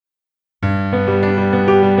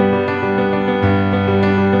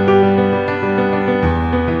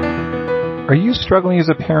Are you struggling as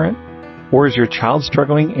a parent? Or is your child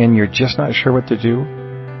struggling and you're just not sure what to do?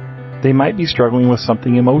 They might be struggling with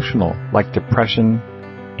something emotional, like depression,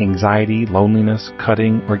 anxiety, loneliness,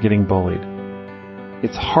 cutting, or getting bullied.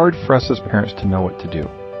 It's hard for us as parents to know what to do.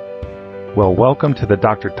 Well, welcome to the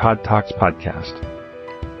Dr. Todd Talks podcast.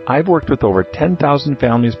 I've worked with over 10,000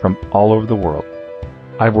 families from all over the world.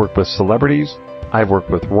 I've worked with celebrities, I've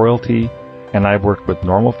worked with royalty, and I've worked with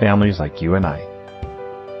normal families like you and I.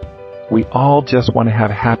 We all just want to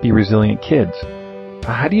have happy, resilient kids.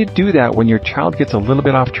 How do you do that when your child gets a little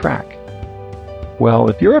bit off track? Well,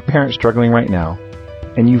 if you're a parent struggling right now,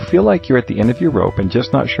 and you feel like you're at the end of your rope and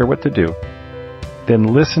just not sure what to do,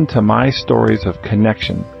 then listen to my stories of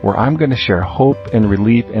connection, where I'm going to share hope and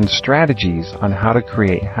relief and strategies on how to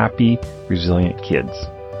create happy, resilient kids.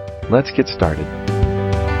 Let's get started.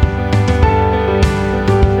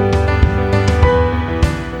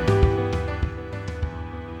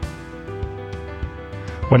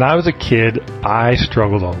 When I was a kid, I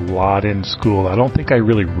struggled a lot in school. I don't think I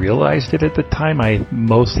really realized it at the time. I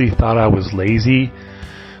mostly thought I was lazy.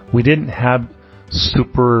 We didn't have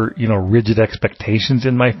super, rigid expectations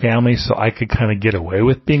in my family, so I could kind of get away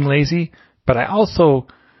with being lazy. But I also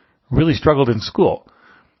really struggled in school.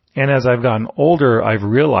 And as I've gotten older, I've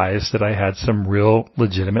realized that I had some real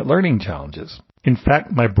legitimate learning challenges. In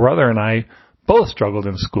fact, my brother and I both struggled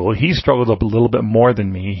in school. He struggled a little bit more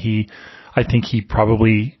than me. I think he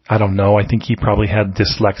probably had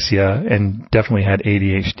dyslexia and definitely had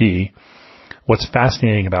ADHD. What's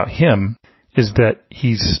fascinating about him is that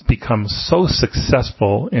he's become so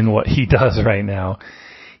successful in what he does right now.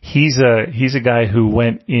 He's a guy who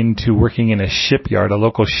went into working in a shipyard, a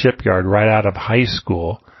local shipyard, right out of high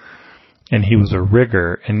school, and he was a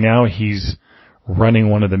rigger, and now he's running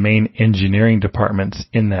one of the main engineering departments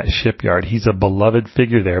in that shipyard. He's a beloved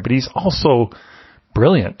figure there, but he's also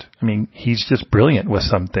brilliant. I mean, he's just brilliant with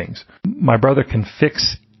some things. My brother can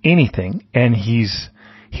fix anything, and he's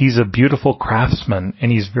a beautiful craftsman, and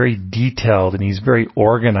he's very detailed, and he's very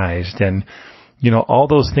organized, and, all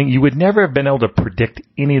those things. You would never have been able to predict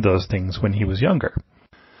any of those things when he was younger.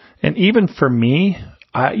 And even for me,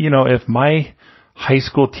 if my high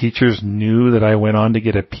school teachers knew that I went on to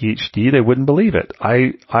get a PhD, they wouldn't believe it.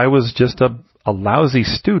 I was just a lousy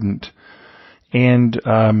student, and,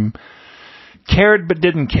 cared but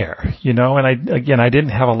didn't care, and I didn't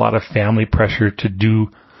have a lot of family pressure to do.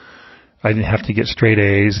 I didn't have to get straight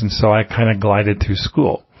A's, and so I kind of glided through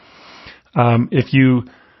school. If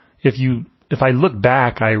I look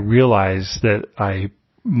back, I realize that I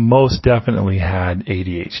most definitely had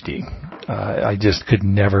ADHD. I could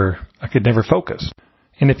never focus.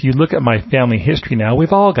 And if you look at my family history now,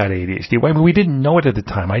 we've all got ADHD. I mean, we didn't know it at the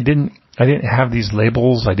time. I didn't have these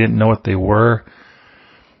labels. I didn't know what they were.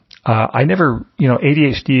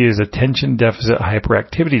 ADHD is attention deficit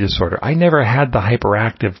hyperactivity disorder. I never had the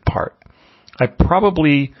hyperactive part. I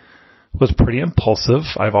probably was pretty impulsive.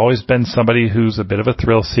 I've always been somebody who's a bit of a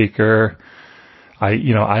thrill seeker.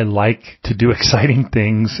 I like to do exciting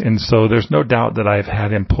things. And so there's no doubt that I've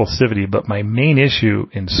had impulsivity, but my main issue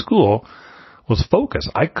in school was focus.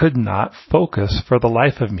 I could not focus for the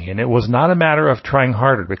life of me. And it was not a matter of trying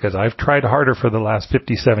harder, because I've tried harder for the last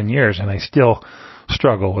 57 years and I still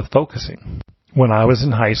struggle with focusing. When I was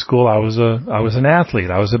in high school, I was an athlete.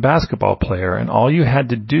 I was a basketball player, and all you had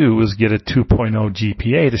to do was get a 2.0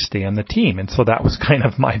 GPA to stay on the team. And so that was kind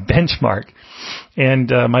of my benchmark. And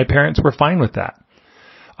my parents were fine with that.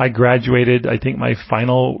 I graduated. I think my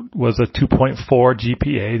final was a 2.4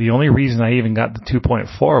 GPA. The only reason I even got the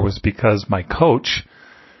 2.4 was because my coach,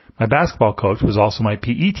 my basketball coach, was also my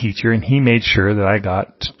PE teacher, and he made sure that I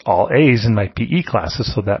got all A's in my PE classes,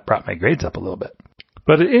 so that brought my grades up a little bit.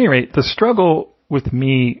 But at any rate, the struggle with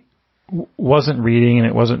me wasn't reading and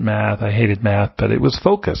it wasn't math. I hated math, but it was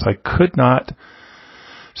focus. I could not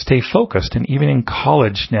stay focused. And even in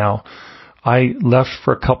college now, I left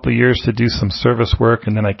for a couple of years to do some service work,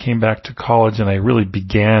 and then I came back to college, and I really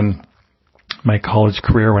began my college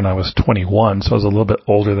career when I was 21. So I was a little bit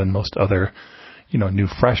older than most other, new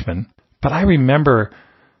freshmen. But I remember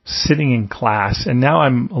sitting in class, and now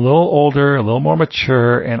I'm a little older, a little more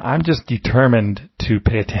mature, and I'm just determined to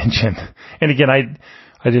pay attention. And again, I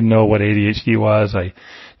didn't know what ADHD was. I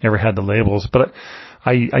never had the labels, but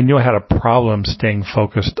I knew I had a problem staying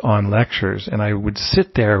focused on lectures, and I would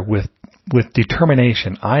sit there with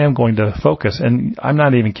determination. I am going to focus, and I'm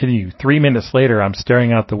not even kidding you. 3 minutes later, I'm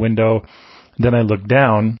staring out the window. Then I look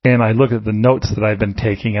down and I look at the notes that I've been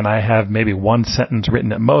taking, and I have maybe one sentence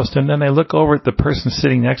written at most. And then I look over at the person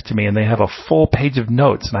sitting next to me, and they have a full page of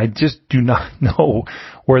notes, and I just do not know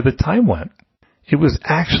where the time went. It was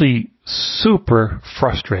actually super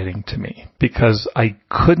frustrating to me because I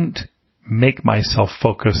couldn't make myself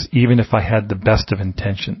focus even if I had the best of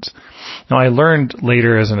intentions. Now, I learned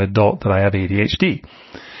later as an adult that I have ADHD.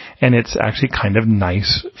 And it's actually kind of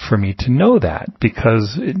nice for me to know that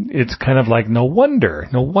because it's kind of like, no wonder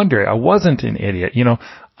I wasn't an idiot.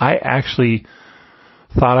 I actually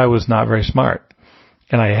thought I was not very smart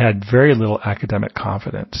and I had very little academic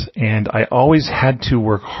confidence, and I always had to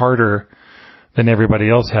work harder than everybody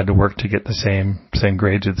else had to work to get the same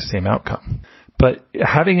grades or the same outcome. But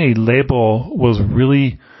having a label was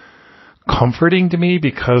really comforting to me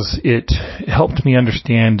because it helped me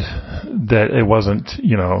understand that it wasn't,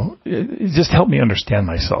 it just helped me understand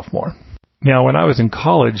myself more. Now, when I was in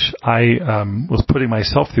college, I was putting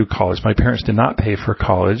myself through college. My parents did not pay for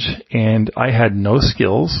college, and I had no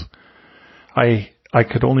skills. I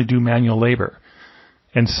could only do manual labor.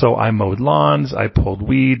 And so I mowed lawns, I pulled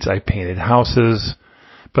weeds, I painted houses,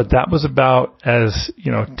 but that was about as,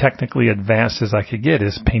 technically advanced as I could get,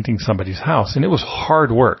 is painting somebody's house. And it was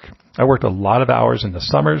hard work. I worked a lot of hours in the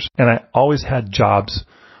summers, and I always had jobs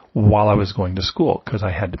while I was going to school because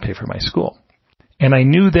I had to pay for my school. And I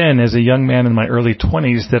knew then as a young man in my early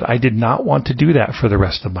 20s that I did not want to do that for the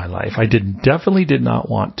rest of my life. I definitely did not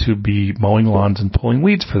want to be mowing lawns and pulling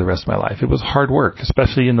weeds for the rest of my life. It was hard work,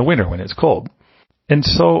 especially in the winter when it's cold. And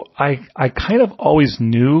so I kind of always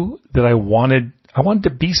knew that I wanted to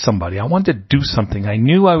be somebody. I wanted to do something. I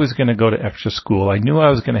knew I was going to go to extra school. I knew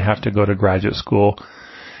I was going to have to go to graduate school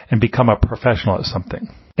and become a professional at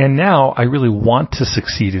something. And now I really want to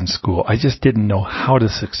succeed in school. I just didn't know how to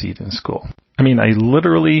succeed in school. I mean, I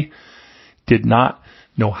literally did not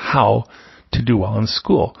know how to do well in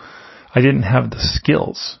school. I didn't have the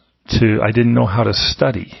skills I didn't know how to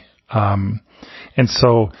study. And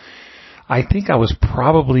so I think I was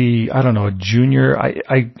probably, a junior.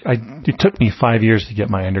 It took me 5 years to get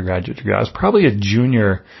my undergraduate degree. I was probably a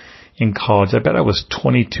junior in college. I bet I was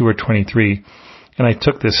 22 or 23. And I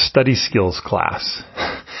took this study skills class.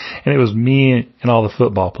 And it was me and all the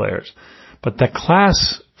football players. But that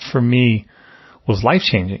class for me was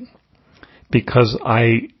life-changing because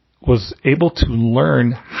I was able to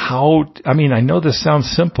learn I know this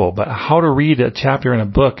sounds simple, but how to read a chapter in a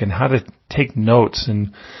book and how to take notes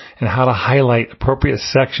and how to highlight appropriate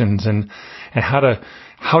sections and how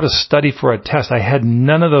to study for a test. I had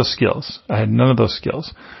none of those skills.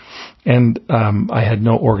 And I had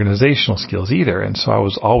no organizational skills either. And so I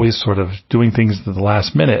was always sort of doing things at the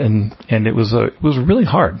last minute, and it was really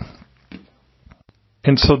hard.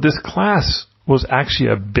 And so this class was actually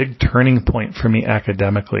a big turning point for me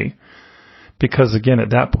academically, because again,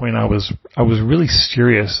 at that point I was really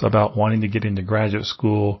serious about wanting to get into graduate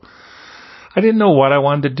school. I didn't know what I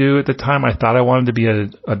wanted to do at the time. I thought I wanted to be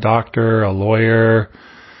a doctor, a lawyer.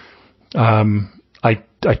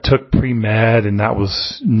 I took pre-med, and that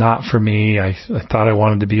was not for me. I thought I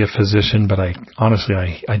wanted to be a physician, but I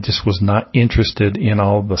just was not interested in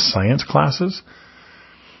all the science classes.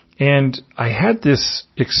 And I had this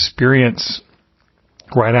experience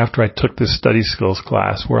right after I took this study skills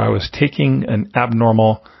class where I was taking an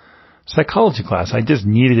abnormal psychology class. I just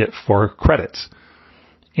needed it for credits.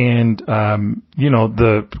 And,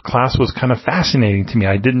 the class was kind of fascinating to me.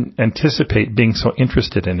 I didn't anticipate being so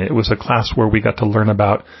interested in it. It was a class where we got to learn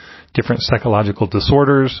about different psychological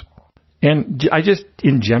disorders. And I just,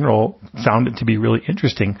 in general, found it to be really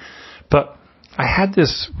interesting. But I had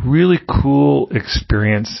this really cool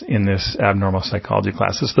experience in this abnormal psychology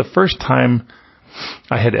class. It's the first time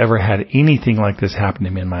I had ever had anything like this happen to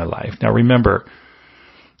me in my life. Now, remember,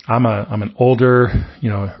 I'm an older,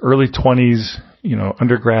 early 20s,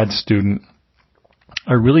 undergrad student.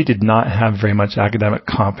 I really did not have very much academic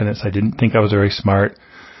confidence. I didn't think I was very smart.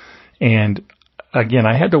 And again,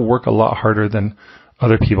 I had to work a lot harder than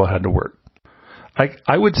other people had to work.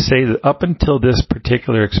 I would say that up until this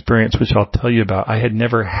particular experience, which I'll tell you about, I had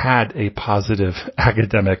never had a positive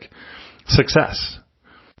academic success.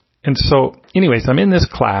 And so anyways, I'm in this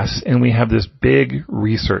class and we have this big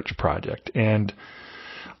research project, and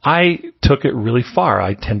I took it really far.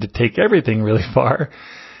 I tend to take everything really far.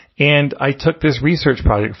 And I took this research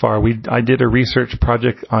project far. I did a research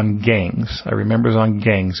project on gangs. I remember it was on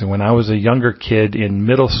gangs. And when I was a younger kid in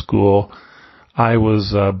middle school, I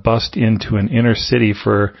was bussed into an inner city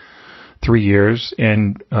for 3 years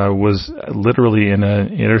and was literally in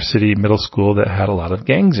an inner city middle school that had a lot of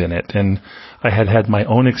gangs in it. And I had my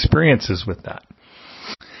own experiences with that.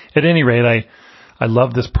 At any rate, I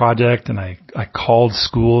loved this project, and I called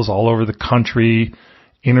schools all over the country,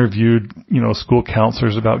 interviewed, school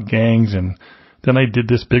counselors about gangs, and then I did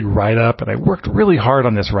this big write-up, and I worked really hard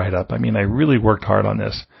on this write-up. I really worked hard on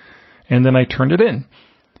this. And then I turned it in.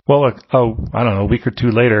 Well, I don't know, a week or two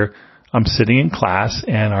later, I'm sitting in class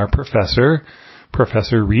and our professor,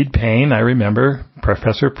 Professor Reed Payne, I remember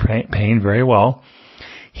Professor Payne very well,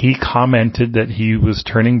 he commented that he was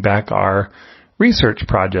turning back our research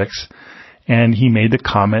projects, and he made the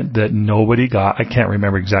comment that nobody got, I can't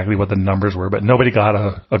remember exactly what the numbers were, but nobody got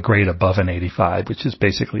a grade above an 85, which is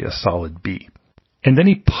basically a solid B. And then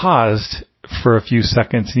he paused for a few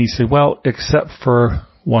seconds and he said, well, except for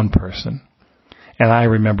one person. And I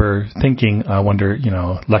remember thinking, I wonder,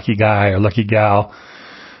 lucky guy or lucky gal,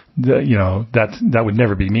 that would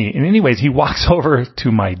never be me. And anyways, he walks over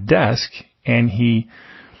to my desk and he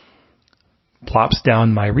plops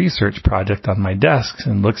down my research project on my desk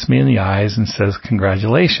and looks me in the eyes and says,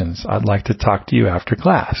 congratulations, I'd like to talk to you after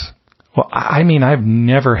class. Well, I've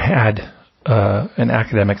never had an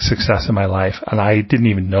academic success in my life, and I didn't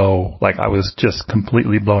even know, I was just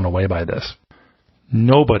completely blown away by this.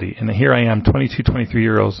 Nobody, and here I am, 22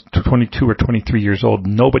 or 23 years old,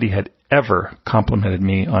 nobody had ever complimented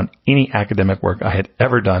me on any academic work I had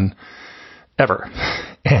ever done, ever.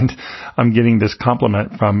 And I'm getting this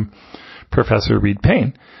compliment from Professor Reed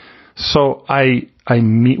Payne. So I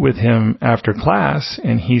meet with him after class,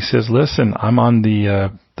 and he says, listen, I'm on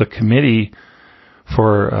the committee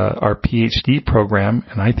for our PhD program,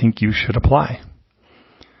 and I think you should apply.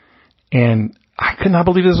 And I could not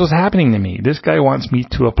believe this was happening to me. This guy wants me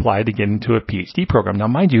to apply to get into a PhD program. Now,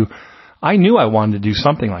 mind you, I knew I wanted to do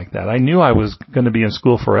something like that. I knew I was going to be in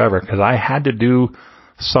school forever because I had to do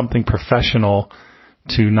something professional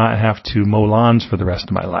to not have to mow lawns for the rest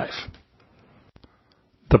of my life.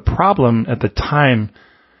 The problem at the time,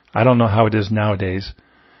 I don't know how it is nowadays,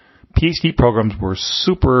 PhD programs were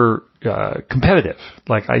super competitive.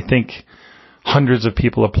 I think hundreds of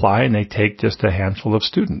people apply and they take just a handful of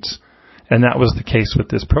students. And that was the case with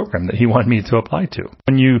this program that he wanted me to apply to.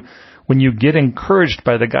 When you get encouraged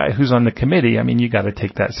by the guy who's on the committee, you got to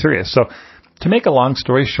take that serious. So to make a long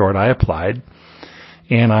story short, I applied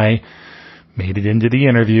and I made it into the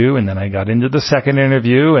interview, and then I got into the second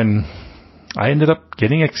interview and I ended up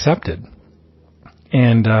getting accepted.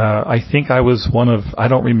 And I think I was one of, I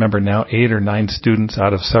don't remember now, 8 or 9 students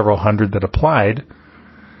out of several hundred that applied.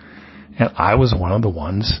 And I was one of the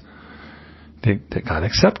ones that got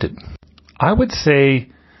accepted. I would say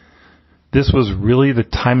this was really the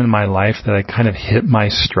time in my life that I kind of hit my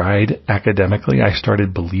stride academically. I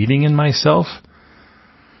started believing in myself.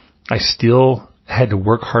 I still had to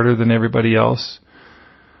work harder than everybody else.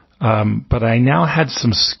 But I now had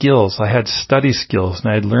some skills. I had study skills,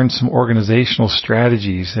 and I had learned some organizational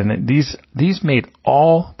strategies, and these made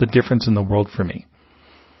all the difference in the world for me.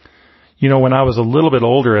 When I was a little bit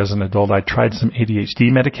older as an adult, I tried some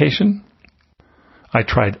ADHD medication. I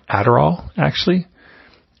tried Adderall, actually,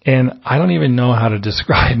 and I don't even know how to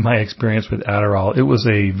describe my experience with Adderall. It was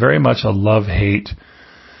very much a love-hate,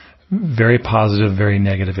 very positive, very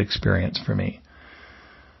negative experience for me.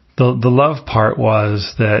 The love part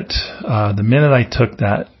was that the minute I took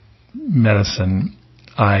that medicine,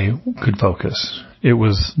 I could focus. It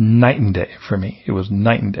was night and day for me. It was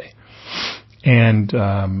night and day. And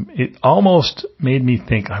it almost made me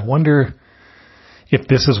think, I wonder if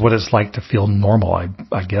this is what it's like to feel normal.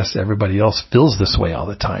 I guess everybody else feels this way all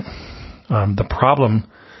the time. The problem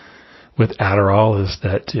with Adderall is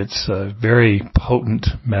that it's a very potent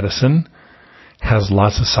medicine, has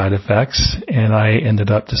lots of side effects, and I ended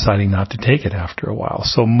up deciding not to take it after a while.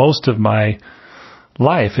 So most of my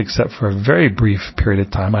life, except for a very brief period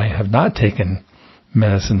of time, I have not taken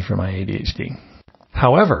medicine for my ADHD.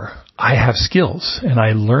 However, I have skills, and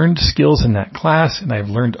I learned skills in that class, and I've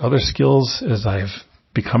learned other skills as I've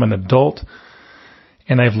become an adult,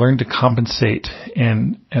 and I've learned to compensate.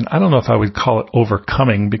 And I don't know if I would call it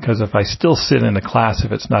overcoming, because if I still sit in a class,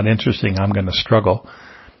 if it's not interesting, I'm going to struggle.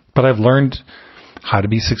 But I've learned how to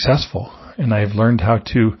be successful, and I've learned how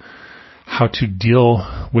to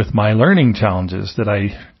deal with my learning challenges that I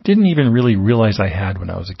didn't even really realize I had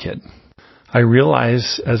when I was a kid. I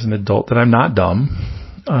realize as an adult that I'm not dumb.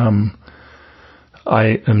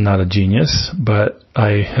 I am not a genius, but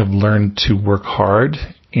I have learned to work hard,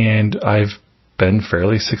 and I've been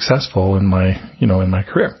fairly successful in my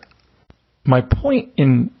career. My point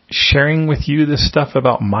in sharing with you this stuff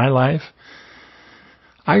about my life,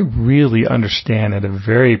 I really understand at a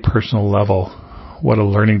very personal level what a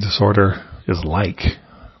learning disorder is like,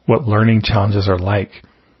 what learning challenges are like.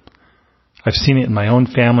 I've seen it in my own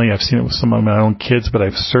family. I've seen it with some of my own kids, but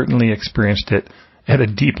I've certainly experienced it at a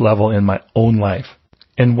deep level in my own life.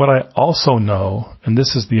 And what I also know, and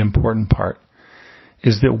this is the important part,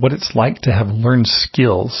 is that what it's like to have learned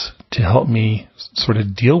skills to help me sort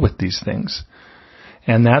of deal with these things.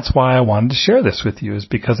 And that's why I wanted to share this with you, is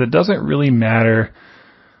because it doesn't really matter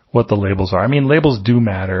what the labels are. I mean, labels do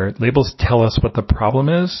matter. Labels tell us what the problem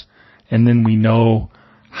is, and then we know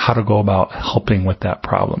how to go about helping with that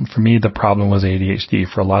problem. For me, the problem was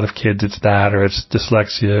ADHD. For a lot of kids, it's that, or it's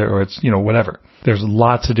dyslexia, or it's, whatever. There's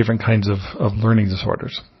lots of different kinds of learning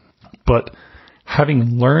disorders. But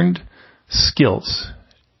having learned skills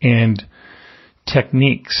and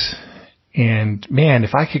techniques, and man,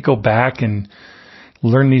 if I could go back and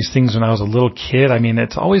learn these things when I was a little kid, I mean,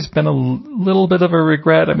 it's always been a little bit of a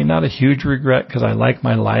regret. I mean, not a huge regret because I like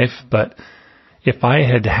my life, but if I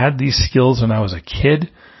had had these skills when I was a kid,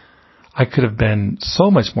 I could have been so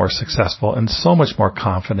much more successful and so much more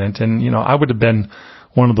confident. And, I would have been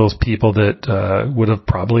one of those people that would have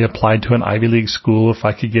probably applied to an Ivy League school if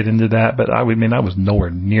I could get into that. But I was nowhere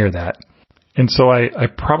near that. And so I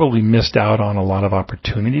probably missed out on a lot of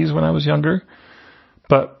opportunities when I was younger.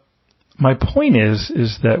 But my point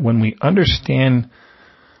is that when we understand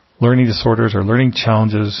learning disorders or learning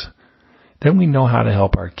challenges, then we know how to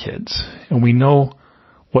help our kids, and we know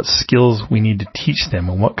what skills we need to teach them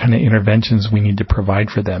and what kind of interventions we need to provide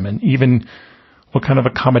for them, and even what kind of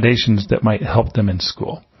accommodations that might help them in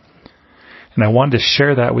school. And I wanted to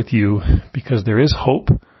share that with you because there is hope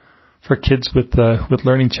for kids with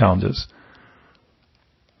learning challenges.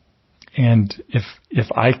 And if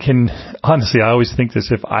I can, honestly, I always think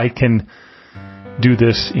this, if I can do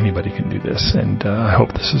this, anybody can do this. And I hope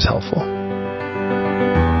this is helpful.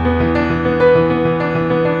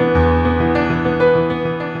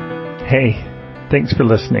 Hey, thanks for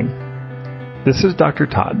listening. This is Dr.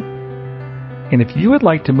 Todd. And if you would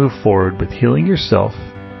like to move forward with healing yourself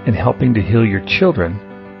and helping to heal your children,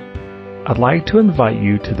 I'd like to invite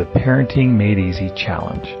you to the Parenting Made Easy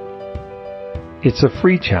Challenge. It's a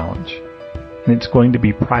free challenge, and it's going to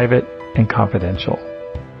be private and confidential.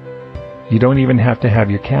 You don't even have to have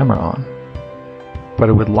your camera on. But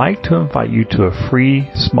I would like to invite you to a free,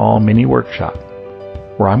 small mini workshop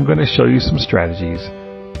where I'm going to show you some strategies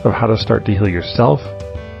of how to start to heal yourself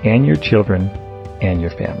and your children and your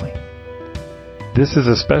family. This is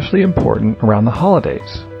especially important around the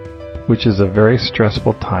holidays, which is a very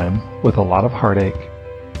stressful time with a lot of heartache,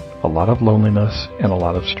 a lot of loneliness, and a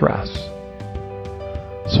lot of stress.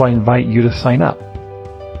 So I invite you to sign up.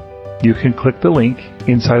 You can click the link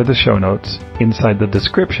inside of the show notes, inside the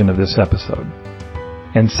description of this episode,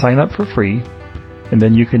 and sign up for free, and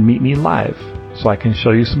then you can meet me live so I can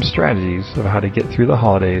show you some strategies of how to get through the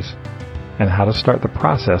holidays and how to start the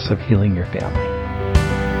process of healing your family.